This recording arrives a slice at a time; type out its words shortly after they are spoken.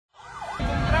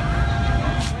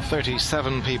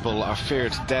37 people are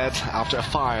feared dead after a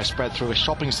fire spread through a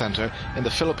shopping centre in the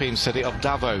Philippine city of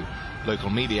Davao. Local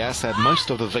media said most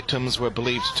of the victims were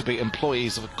believed to be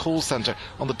employees of a call centre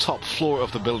on the top floor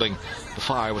of the building. The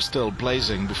fire was still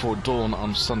blazing before dawn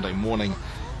on Sunday morning.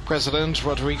 President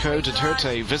Rodrigo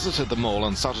Duterte visited the mall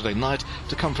on Saturday night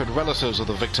to comfort relatives of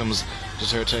the victims.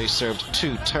 Duterte served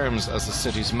 2 terms as the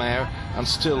city's mayor and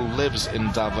still lives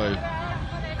in Davao.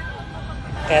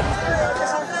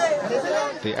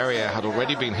 The area had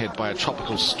already been hit by a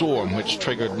tropical storm which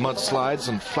triggered mudslides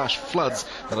and flash floods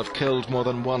that have killed more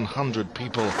than 100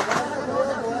 people.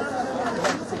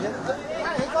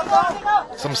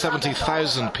 Some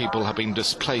 70,000 people have been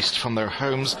displaced from their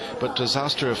homes, but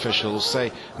disaster officials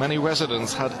say many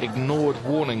residents had ignored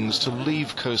warnings to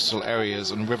leave coastal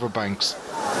areas and riverbanks.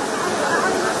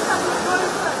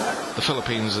 The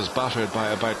Philippines is battered by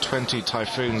about 20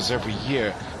 typhoons every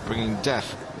year, bringing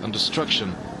death and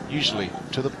destruction, usually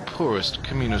to the poorest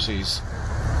communities.